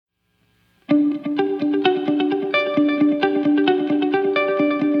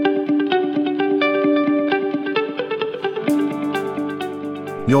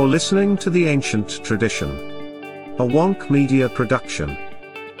You're listening to The Ancient Tradition, a Wonk Media production.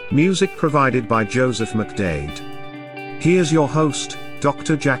 Music provided by Joseph McDade. Here's your host,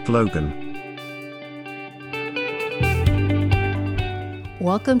 Dr. Jack Logan.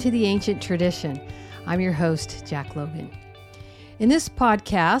 Welcome to The Ancient Tradition. I'm your host, Jack Logan. In this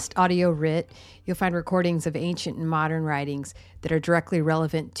podcast, audio writ, you'll find recordings of ancient and modern writings that are directly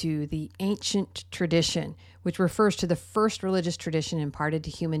relevant to the ancient tradition, which refers to the first religious tradition imparted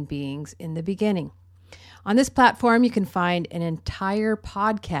to human beings in the beginning. On this platform, you can find an entire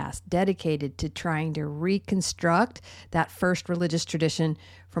podcast dedicated to trying to reconstruct that first religious tradition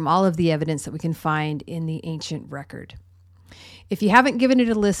from all of the evidence that we can find in the ancient record. If you haven't given it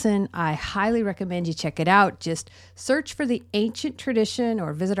a listen, I highly recommend you check it out. Just search for The Ancient Tradition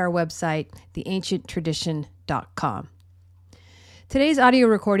or visit our website, theancienttradition.com. Today's audio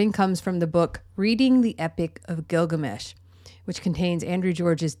recording comes from the book Reading the Epic of Gilgamesh, which contains Andrew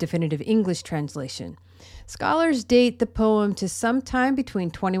George's definitive English translation. Scholars date the poem to sometime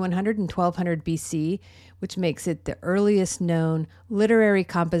between 2100 and 1200 BC, which makes it the earliest known literary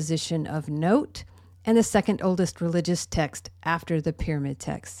composition of note and the second oldest religious text after the pyramid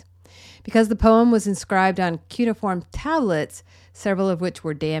texts. Because the poem was inscribed on cuneiform tablets, several of which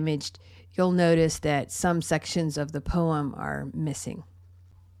were damaged, you'll notice that some sections of the poem are missing.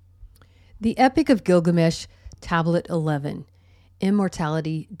 The Epic of Gilgamesh, Tablet 11,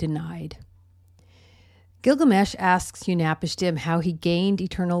 Immortality Denied. Gilgamesh asks Utnapishtim how he gained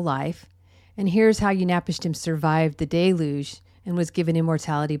eternal life, and here's how Utnapishtim survived the deluge and was given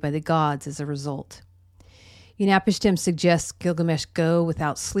immortality by the gods as a result. Utnapishtim suggests Gilgamesh go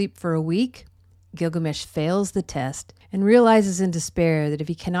without sleep for a week. Gilgamesh fails the test and realizes in despair that if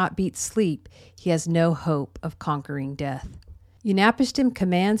he cannot beat sleep, he has no hope of conquering death. Utnapishtim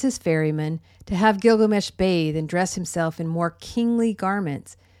commands his ferryman to have Gilgamesh bathe and dress himself in more kingly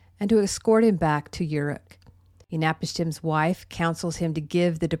garments and to escort him back to Uruk. Utnapishtim's wife counsels him to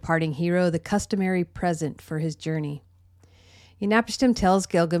give the departing hero the customary present for his journey. Utnapishtim tells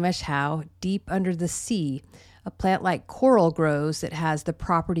Gilgamesh how, deep under the sea, a plant like coral grows that has the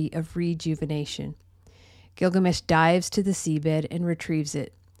property of rejuvenation. Gilgamesh dives to the seabed and retrieves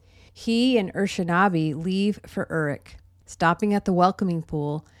it. He and Urshanabi leave for Uruk. Stopping at the welcoming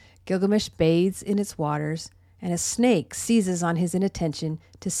pool, Gilgamesh bathes in its waters, and a snake seizes on his inattention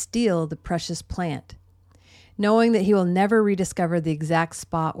to steal the precious plant. Knowing that he will never rediscover the exact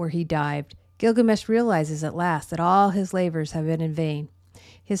spot where he dived, Gilgamesh realizes at last that all his labors have been in vain.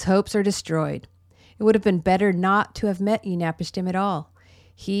 His hopes are destroyed. It would have been better not to have met Utnapishtim at all.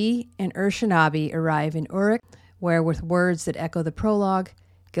 He and Urshanabi arrive in Uruk, where with words that echo the prologue,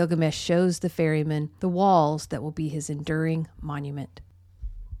 Gilgamesh shows the ferryman the walls that will be his enduring monument.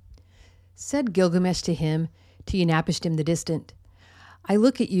 Said Gilgamesh to him, to Utnapishtim the distant, I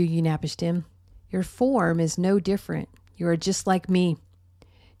look at you, Utnapishtim. Your form is no different. You are just like me.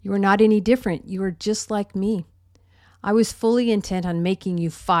 You are not any different. You are just like me. I was fully intent on making you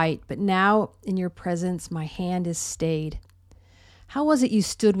fight, but now, in your presence, my hand is stayed. How was it you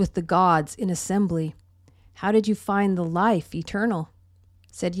stood with the gods in assembly? How did you find the life eternal?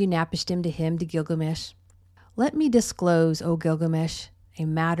 Said Utnapishtim to him, to Gilgamesh. Let me disclose, O Gilgamesh, a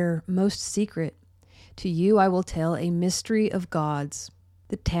matter most secret. To you I will tell a mystery of gods.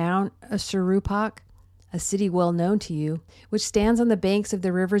 The town of Shuruppak, a city well known to you, which stands on the banks of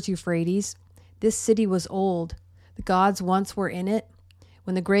the rivers Euphrates. This city was old. The gods once were in it,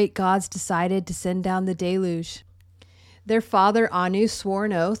 when the great gods decided to send down the deluge. Their father Anu swore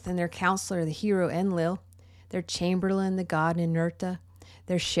an oath, and their counselor, the hero Enlil, their chamberlain, the god Ninurta,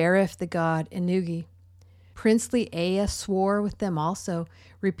 their sheriff, the god Ennugi. Princely Ea swore with them also,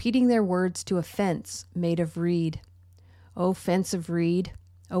 repeating their words to a fence made of reed. O fence of reed,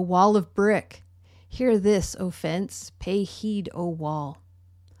 O wall of brick, hear this, O fence, pay heed, O wall.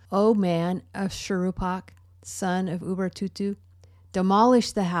 O man of Shuruppak, son of Ubartutu,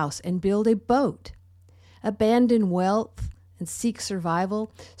 demolish the house and build a boat. Abandon wealth and seek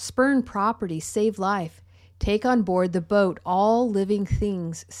survival. Spurn property, save life. Take on board the boat all living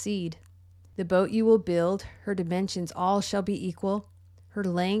things seed. The boat you will build, her dimensions all shall be equal. Her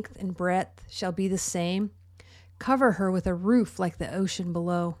length and breadth shall be the same. Cover her with a roof like the ocean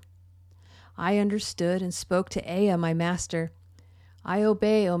below. I understood and spoke to Ea, my master. I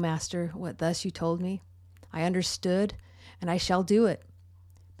obey, O master, what thus you told me. I understood, and I shall do it.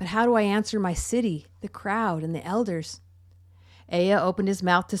 But how do I answer my city, the crowd, and the elders? Ea opened his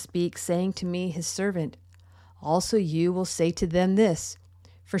mouth to speak, saying to me, his servant, also you will say to them this,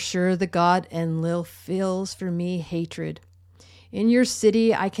 for sure the god Enlil feels for me hatred. In your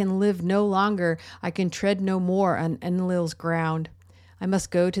city I can live no longer, I can tread no more on Enlil's ground. I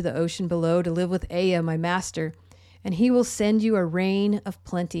must go to the ocean below to live with Ea, my master, and he will send you a rain of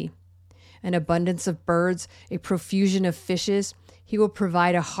plenty, an abundance of birds, a profusion of fishes. He will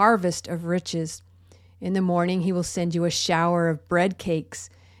provide a harvest of riches. In the morning he will send you a shower of bread cakes,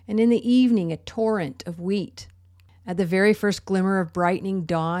 and in the evening a torrent of wheat. At the very first glimmer of brightening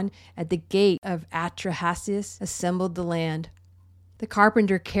dawn, at the gate of Atrahasis assembled the land. The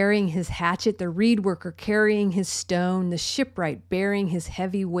carpenter carrying his hatchet, the reed worker carrying his stone, the shipwright bearing his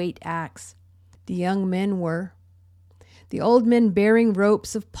heavy weight axe. The young men were the old men bearing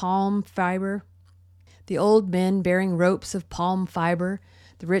ropes of palm fiber. The old men bearing ropes of palm fiber.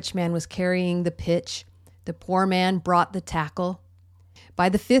 The rich man was carrying the pitch. The poor man brought the tackle. By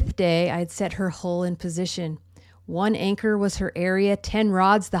the 5th day I had set her hull in position. 1 anchor was her area, 10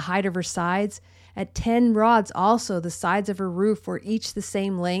 rods the height of her sides. At 10 rods also the sides of her roof were each the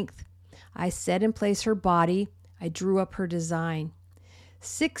same length. I set in place her body. I drew up her design.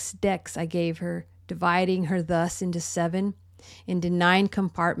 6 decks I gave her, dividing her thus into 7. Into 9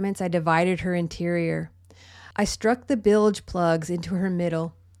 compartments I divided her interior. I struck the bilge plugs into her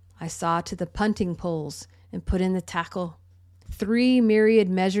middle. I saw to the punting poles and put in the tackle. 3 myriad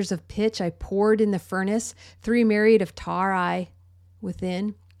measures of pitch I poured in the furnace. 3 myriad of tar I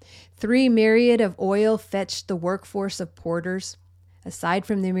within. 3 myriad of oil fetched the workforce of porters. Aside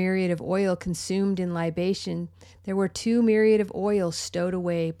from the myriad of oil consumed in libation, there were 2 myriad of oil stowed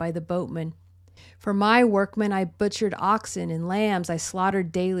away by the boatmen. For my workmen I butchered oxen and lambs I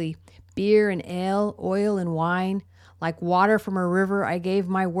slaughtered daily, beer and ale, oil and wine. Like water from a river I gave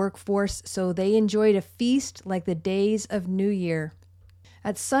my workforce, so they enjoyed a feast like the days of New Year.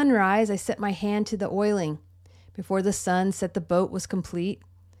 At sunrise I set my hand to the oiling. Before the sun set the boat was complete.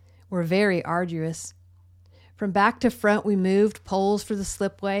 Were very arduous. From back to front we moved poles for the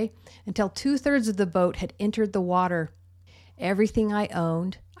slipway until 2/3 of the boat had entered the water. Everything I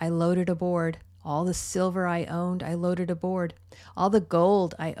owned, I loaded aboard. All the silver I owned, I loaded aboard. All the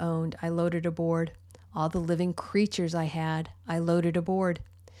gold I owned, I loaded aboard. All the living creatures I had, I loaded aboard.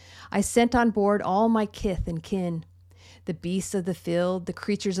 I sent on board all my kith and kin, the beasts of the field, the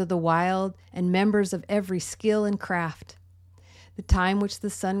creatures of the wild, and members of every skill and craft. The time which the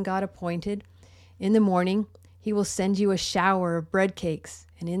sun god appointed, in the morning he will send you a shower of bread cakes,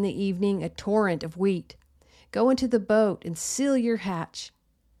 and in the evening a torrent of wheat. Go into the boat and seal your hatch.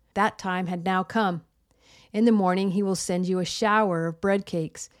 That time had now come. In the morning he will send you a shower of bread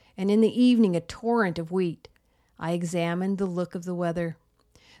cakes, and in the evening a torrent of wheat. I examined the look of the weather.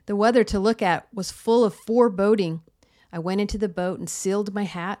 The weather to look at was full of foreboding. I went into the boat and sealed my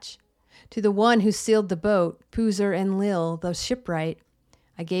hatch. To the one who sealed the boat, Puzur Enlil, the shipwright,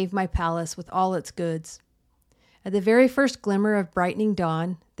 I gave my palace with all its goods. At the very first glimmer of brightening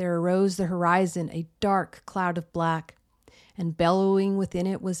dawn, there arose the horizon a dark cloud of black, and bellowing within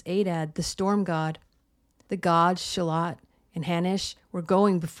it was Adad, the storm god. The gods, Shalat and Hanish, were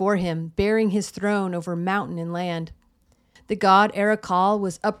going before him, bearing his throne over mountain and land. The god Erekal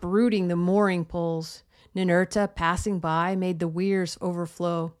was uprooting the mooring poles. Ninurta, passing by, made the weirs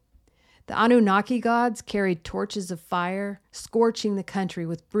overflow. The Anunnaki gods carried torches of fire, scorching the country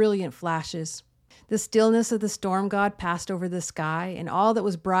with brilliant flashes. The stillness of the storm god passed over the sky, and all that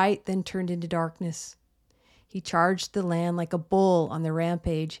was bright then turned into darkness. He charged the land like a bull on the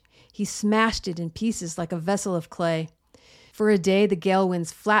rampage. He smashed it in pieces like a vessel of clay. For a day the gale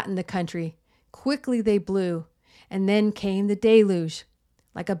winds flattened the country. Quickly they blew, and then came the deluge.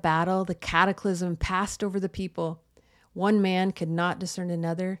 Like a battle, the cataclysm passed over the people. One man could not discern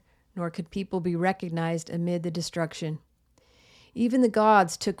another, nor could people be recognized amid the destruction. Even the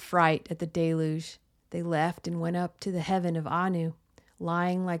gods took fright at the deluge. They left and went up to the heaven of Anu,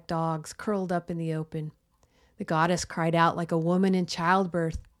 lying like dogs curled up in the open. The goddess cried out like a woman in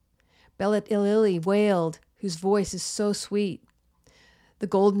childbirth. Belit Ilili wailed, whose voice is so sweet. The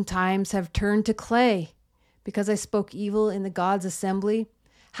golden times have turned to clay. Because I spoke evil in the gods' assembly,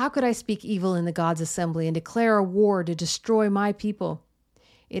 how could I speak evil in the gods' assembly and declare a war to destroy my people?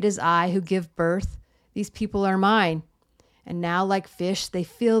 It is I who give birth. These people are mine. And now, like fish, they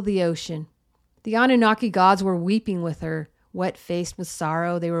fill the ocean. The Anunnaki gods were weeping with her. Wet-faced with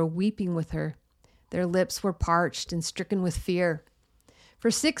sorrow, they were weeping with her. Their lips were parched and stricken with fear.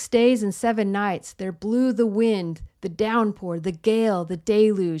 For 6 days and 7 nights there blew the wind, the downpour, the gale, the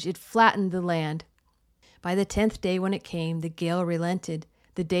deluge. It flattened the land. By the 10th day when it came, the gale relented.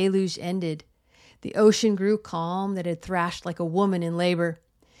 The deluge ended. The ocean grew calm that had thrashed like a woman in labor.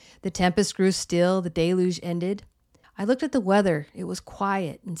 The tempest grew still. The deluge ended. I looked at the weather. It was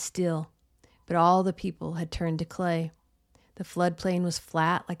quiet and still. But all the people had turned to clay. The floodplain was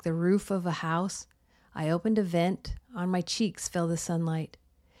flat like the roof of a house. I opened a vent, on my cheeks fell the sunlight.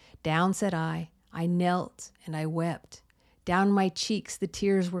 Down sat I knelt and I wept. Down my cheeks the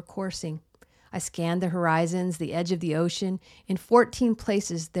tears were coursing. I scanned the horizons, the edge of the ocean. In 14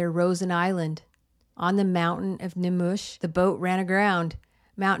 places there rose an island. On the mountain of Nimush the boat ran aground.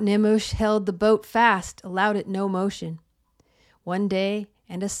 Mount Nimush held the boat fast, allowed it no motion. One day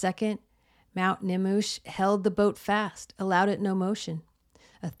and a second, Mount Nimush held the boat fast, allowed it no motion.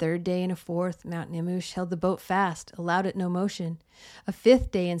 A third day and a fourth, Mount Nimush held the boat fast, allowed it no motion. A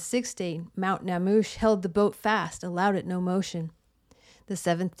fifth day and sixth day, Mount Nimush held the boat fast, allowed it no motion. The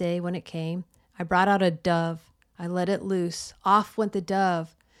seventh day, when it came, I brought out a dove. I let it loose. Off went the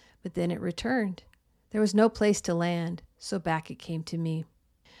dove, but then it returned. There was no place to land, so back it came to me.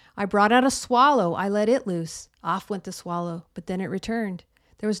 I brought out a swallow. I let it loose. Off went the swallow, but then it returned.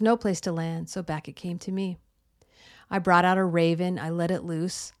 There was no place to land, so back it came to me. I brought out a raven. I let it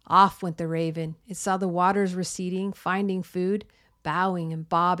loose. Off went the raven. It saw the waters receding, finding food, bowing and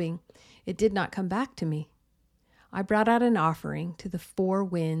bobbing. It did not come back to me. I brought out an offering. To the 4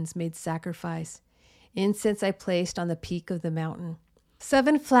 winds made sacrifice. Incense I placed on the peak of the mountain.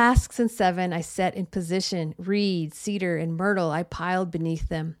 7 flasks and 7 I set in position. Reed, cedar, and myrtle I piled beneath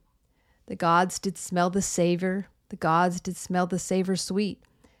them. The gods did smell the savor. The gods did smell the savor sweet.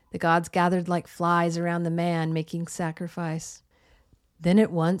 The gods gathered like flies around the man making sacrifice. Then at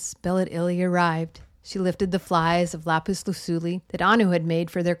once Belit Ili arrived. She lifted the flies of lapis lazuli that Anu had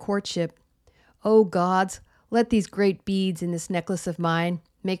made for their courtship. O gods, let these great beads in this necklace of mine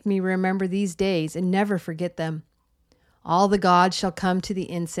make me remember these days and never forget them. All the gods shall come to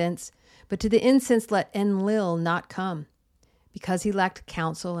the incense, but to the incense let Enlil not come, because he lacked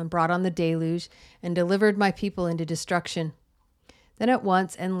counsel and brought on the deluge and delivered my people into destruction. Then at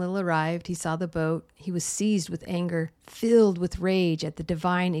once Enlil arrived. He saw the boat. He was seized with anger, filled with rage at the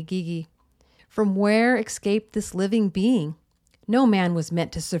divine Igigi. From where escaped this living being? No man was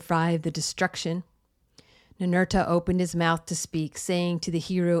meant to survive the destruction. Ninurta opened his mouth to speak, saying to the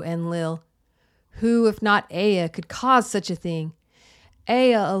hero Enlil, "Who, if not Ea, could cause such a thing?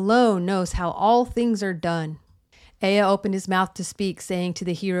 Ea alone knows how all things are done." Ea opened his mouth to speak, saying to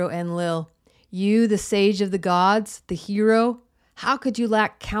the hero Enlil, "You, the sage of the gods, the hero, how could you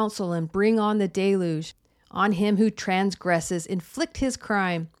lack counsel and bring on the deluge? On him who transgresses, inflict his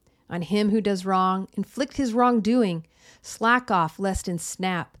crime. On him who does wrong, inflict his wrongdoing. Slack off, lest it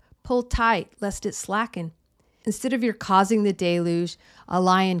snap. Pull tight, lest it slacken. Instead of your causing the deluge, a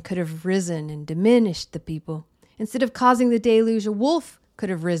lion could have risen and diminished the people. Instead of causing the deluge, a wolf could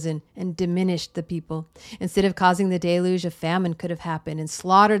have risen and diminished the people. Instead of causing the deluge, a famine could have happened and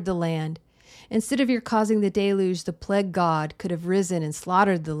slaughtered the land. Instead of your causing the deluge, the plague god could have risen and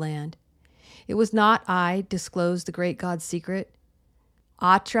slaughtered the land. It was not I disclosed the great God's secret.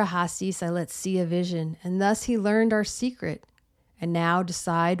 Atrahasis I let see a vision, and thus he learned our secret, and now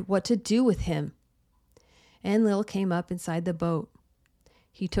decide what to do with him." Enlil came up inside the boat.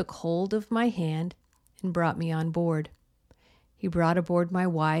 He took hold of my hand and brought me on board. He brought aboard my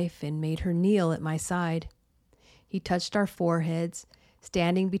wife and made her kneel at my side. He touched our foreheads,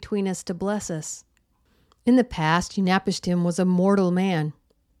 standing between us to bless us. In the past, Unapishtim was a mortal man,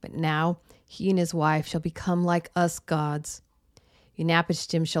 but now he and his wife shall become like us gods.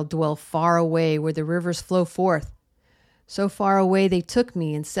 Unapishtim shall dwell far away where the rivers flow forth. So far away they took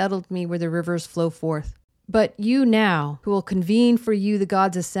me and settled me where the rivers flow forth. But you now, who will convene for you the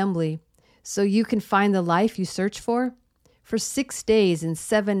gods' assembly, so you can find the life you search for 6 days and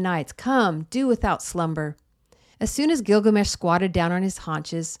 7 nights, come, do without slumber. As soon as Gilgamesh squatted down on his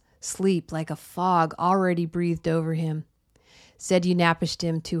haunches, sleep like a fog already breathed over him. Said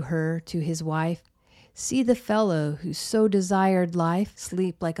Unapishtim to his wife, "See the fellow who so desired life,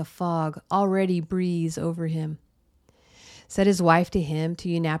 sleep like a fog already breathes over him." Said his wife to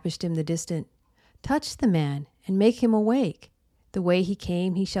Unapishtim the distant, "Touch the man and make him awake. The way he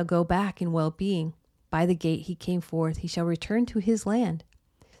came he shall go back in well-being. By the gate he came forth he shall return to his land."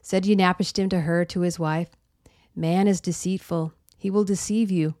 Said Unapishtim to his wife, "Man is deceitful. He will deceive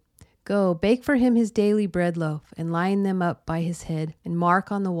you. Go, bake for him his daily bread loaf, and line them up by his head, and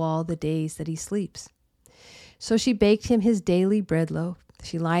mark on the wall the days that he sleeps." So she baked him his daily bread loaf.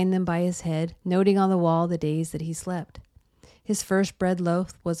 She lined them by his head, noting on the wall the days that he slept. His first bread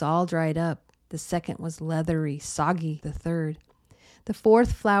loaf was all dried up. The second was leathery, soggy, the third. The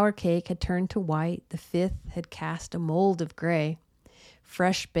fourth flour cake had turned to white. The fifth had cast a mold of gray.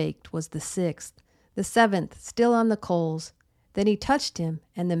 Fresh baked was the sixth. The seventh, still on the coals. Then he touched him,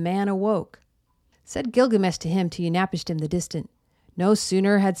 and the man awoke. Said Gilgamesh to Unapishtim the distant, "No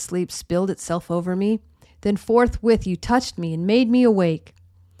sooner had sleep spilled itself over me, than forthwith you touched me and made me awake."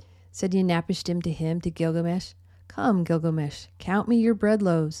 Said Utnapishtim to him, to Gilgamesh, "Come, Gilgamesh, count me your bread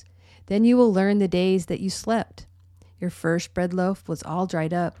loaves. Then you will learn the days that you slept. Your first bread loaf was all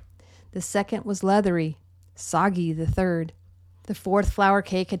dried up. The second was leathery, soggy the third. The fourth flour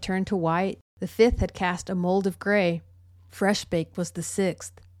cake had turned to white. The fifth had cast a mold of gray. Fresh baked was the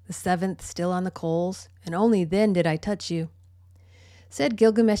sixth. The seventh still on the coals, and only then did I touch you." Said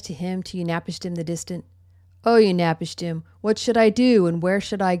Gilgamesh to him, to Utnapishtim the distant, "O Utnapishtim, what should I do, and where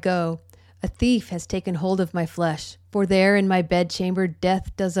should I go? A thief has taken hold of my flesh, for there in my bedchamber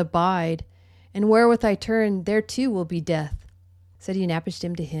death does abide, and wherewith I turn, there too will be death." Said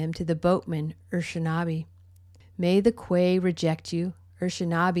Utnapishtim to him, to the boatman Urshanabi, "May the quay reject you,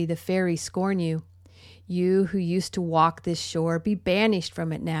 Urshanabi the fairy scorn you. You who used to walk this shore, be banished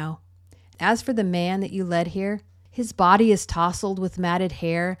from it now. As for the man that you led here, his body is tousled with matted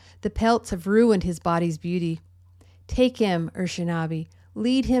hair, the pelts have ruined his body's beauty. Take him, Urshanabi,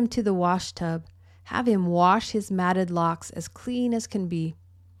 lead him to the wash tub, have him wash his matted locks as clean as can be.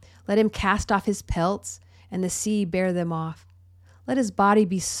 Let him cast off his pelts, and the sea bear them off. Let his body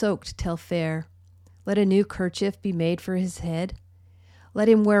be soaked till fair. Let a new kerchief be made for his head. Let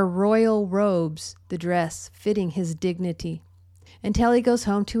him wear royal robes, the dress fitting his dignity. Until he goes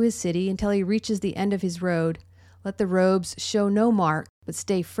home to his city, until he reaches the end of his road, let the robes show no mark, but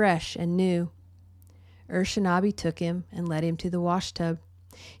stay fresh and new." Urshanabi took him and led him to the wash tub.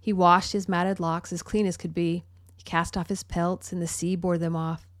 He washed his matted locks as clean as could be. He cast off his pelts, and the sea bore them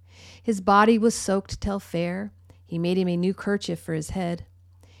off. His body was soaked till fair. He made him a new kerchief for his head.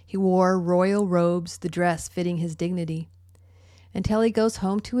 He wore royal robes, the dress fitting his dignity. Until he goes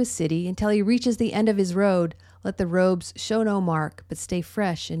home to his city, until he reaches the end of his road, let the robes show no mark, but stay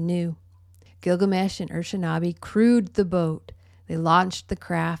fresh and new. Gilgamesh and Urshanabi crewed the boat. They launched the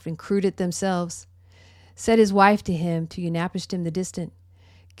craft and crewed it themselves. Said his wife to him, to Utnapishtim the distant,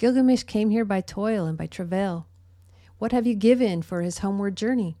 "Gilgamesh came here by toil and by travail. What have you given for his homeward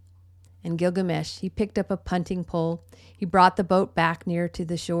journey?" And Gilgamesh, he picked up a punting pole. He brought the boat back near to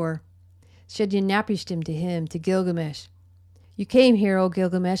the shore. Said Utnapishtim to him, to Gilgamesh, "You came here, O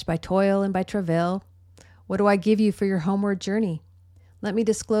Gilgamesh, by toil and by travail. What do I give you for your homeward journey? Let me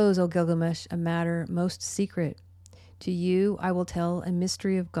disclose, O Gilgamesh, a matter most secret. To you I will tell a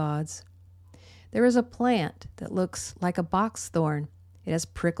mystery of gods. There is a plant that looks like a box thorn. It has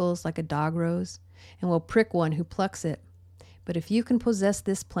prickles like a dog rose, and will prick one who plucks it. But if you can possess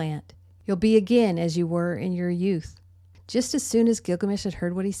this plant, you'll be again as you were in your youth." Just as soon as Gilgamesh had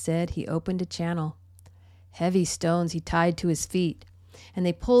heard what he said, he opened a channel. Heavy stones he tied to his feet, and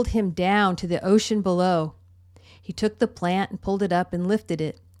they pulled him down to the ocean below. He took the plant and pulled it up and lifted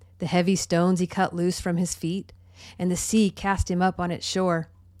it. The heavy stones he cut loose from his feet, and the sea cast him up on its shore.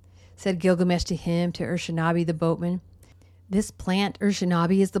 Said Gilgamesh to him, to Urshanabi the boatman, "This plant,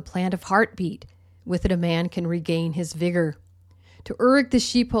 Urshanabi, is the plant of heartbeat. With it a man can regain his vigor. To Uruk the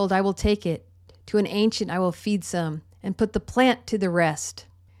sheepfold I will take it. To an ancient I will feed some, and put the plant to the rest.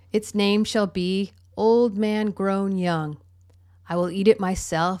 Its name shall be Old Man Grown Young. I will eat it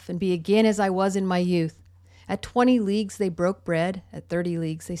myself, and be again as I was in my youth. At 20 leagues they broke bread, at 30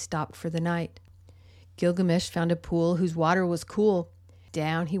 leagues they stopped for the night." Gilgamesh found a pool whose water was cool.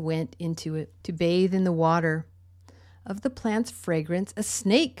 Down he went into it, to bathe in the water. Of the plant's fragrance a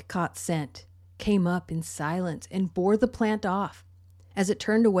snake caught scent, came up in silence, and bore the plant off. As it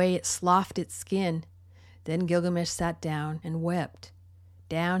turned away, it sloughed its skin. Then Gilgamesh sat down and wept.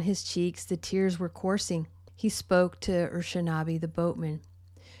 Down his cheeks the tears were coursing. He spoke to Urshanabi the boatman.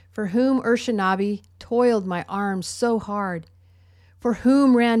 "For whom, Urshanabi, toiled my arms so hard? For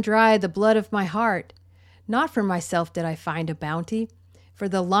whom ran dry the blood of my heart? Not for myself did I find a bounty. For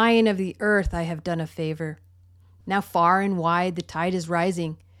the lion of the earth I have done a favor. Now far and wide the tide is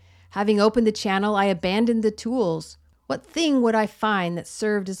rising. Having opened the channel, I abandoned the tools. What thing would I find that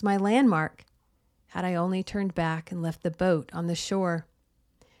served as my landmark? Had I only turned back and left the boat on the shore."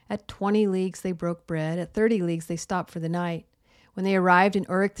 At 20 leagues they broke bread, at 30 leagues they stopped for the night. When they arrived in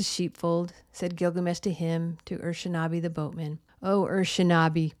Uruk the sheepfold, said Gilgamesh to him, to Urshanabi the boatman, "O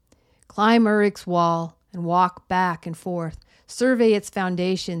Urshanabi, climb Uruk's wall and walk back and forth. Survey its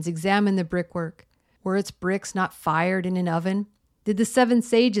foundations, examine the brickwork. Were its bricks not fired in an oven? Did the 7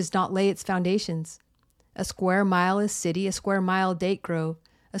 sages not lay its foundations? A square mile is city, a square mile date grove.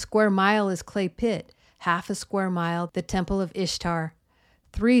 A square mile is clay pit, half a square mile the temple of Ishtar.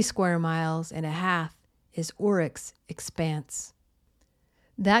 3 square miles and a half is Uruk's expanse."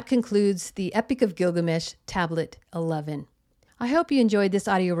 That concludes the Epic of Gilgamesh, Tablet 11. I hope you enjoyed this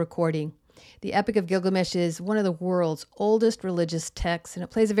audio recording. The Epic of Gilgamesh is one of the world's oldest religious texts, and it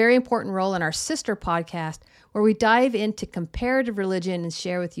plays a very important role in our sister podcast, where we dive into comparative religion and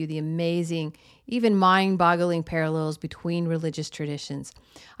share with you the amazing, even mind-boggling parallels between religious traditions.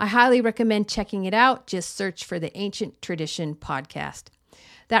 I highly recommend checking it out. Just search for the Ancient Tradition podcast.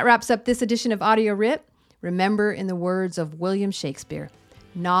 That wraps up this edition of Audio Rip. Remember, in the words of William Shakespeare,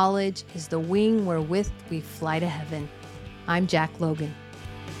 knowledge is the wing wherewith we fly to heaven. I'm Jack Logan.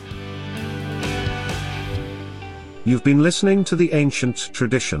 You've been listening to The Ancient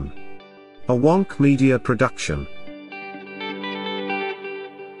Tradition, a Wonk Media production.